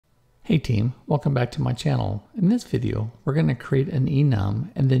Hey team, welcome back to my channel. In this video, we're going to create an enum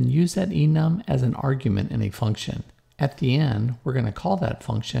and then use that enum as an argument in a function. At the end, we're going to call that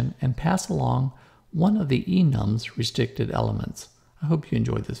function and pass along one of the enum's restricted elements. I hope you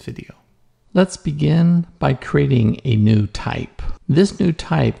enjoyed this video. Let's begin by creating a new type. This new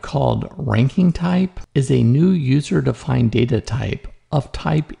type, called ranking type, is a new user-defined data type of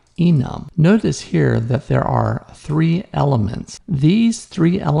type enum. Notice here that there are 3 elements. These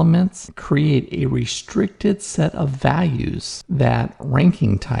 3 elements create a restricted set of values that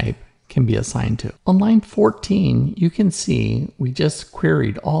ranking type can be assigned to. On line 14, you can see we just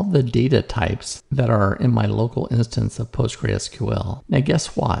queried all the data types that are in my local instance of PostgreSQL. Now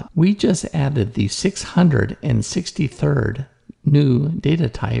guess what? We just added the 663rd new data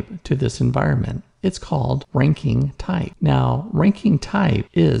type to this environment. It's called ranking type. Now, ranking type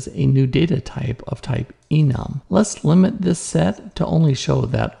is a new data type of type enum. Let's limit this set to only show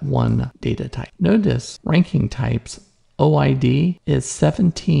that one data type. Notice ranking type's OID is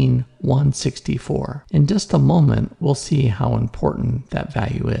 17164. In just a moment, we'll see how important that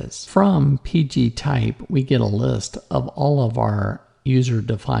value is. From PG type, we get a list of all of our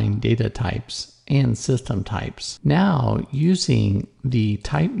user-defined data types and system types. Now, using the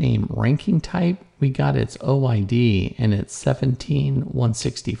type name ranking type, we got its OID and it's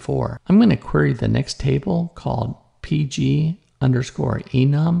 17164. I'm going to query the next table called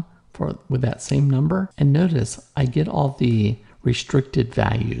PG_enum with that same number. And notice I get all the restricted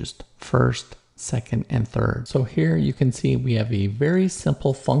values, first, second, and third. So here you can see we have a very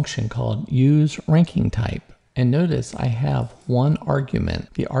simple function called use ranking type. And notice I have one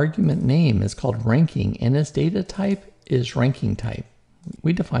argument. The argument name is called ranking and its data type is ranking type.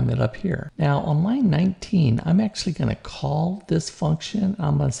 We define that up here. Now on line 19, I'm actually going to call this function.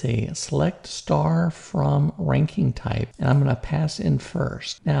 I'm going to say select star from ranking type and I'm going to pass in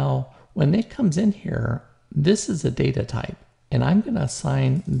first. Now when it comes in here, this is a data type and I'm going to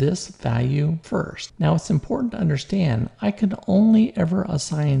assign this value first. Now it's important to understand I can only ever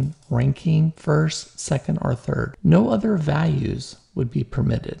assign ranking first, second, or third. No other values would be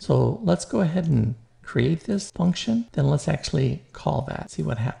permitted. So let's go ahead and create this function, then let's actually call that, see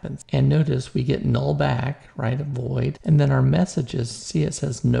what happens. And notice we get null back, right, a void, and then our messages, see it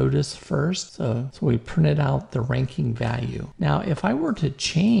says notice first, so we printed out the ranking value. Now if I were to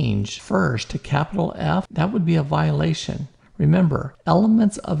change first to capital F, that would be a violation. Remember,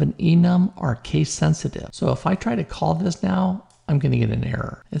 elements of an enum are case sensitive. So if I try to call this now, I'm going to get an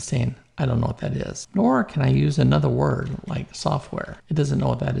error. It's saying, I don't know what that is. Nor can I use another word like software. It doesn't know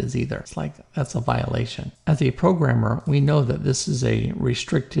what that is either. It's like, that's a violation. As a programmer, we know that this is a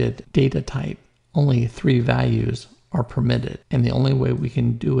restricted data type. Only 3 values are permitted. And the only way we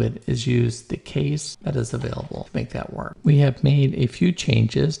can do it is use the case that is available to make that work. We have made a few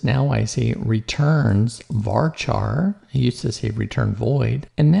changes. Now I say returns varchar. I used to say return void.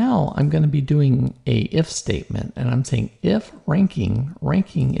 And now I'm going to be doing a if statement. And I'm saying if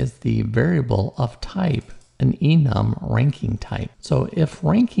ranking is the variable of type an enum ranking type. So if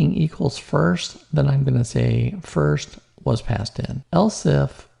ranking equals first, then I'm going to say first was passed in. Else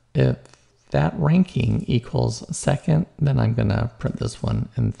if that ranking equals second, then I'm going to print this one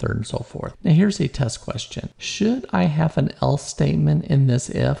and third and so forth. Now here's a test question. Should I have an else statement in this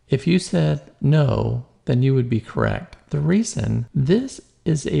if? If you said no, then you would be correct. The reason, this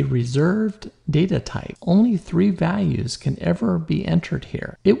is a reserved data type. Only 3 values can ever be entered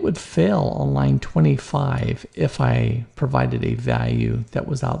here. It would fail on line 25 if I provided a value that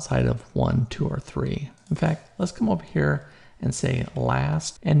was outside of 1, 2, or 3. In fact, let's come over here and say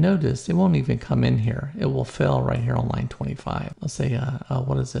last, and notice it won't even come in here. It will fail right here on line 25. Let's say,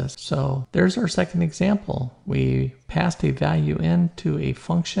 what is this? So there's our second example. We passed a value into a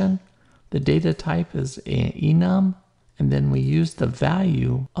function. The data type is an enum, and then we use the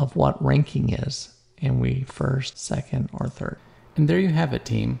value of what ranking is, and we first, second, or third. And there you have it,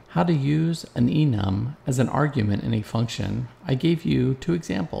 team. How to use an enum as an argument in a function. I gave you 2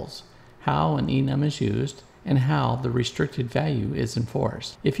 examples. How an enum is used and how the restricted value is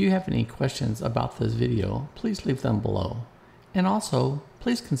enforced. If you have any questions about this video, please leave them below. And also,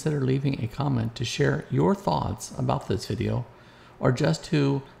 please consider leaving a comment to share your thoughts about this video or just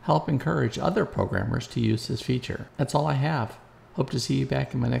to help encourage other programmers to use this feature. That's all I have. Hope to see you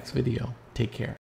back in my next video. Take care.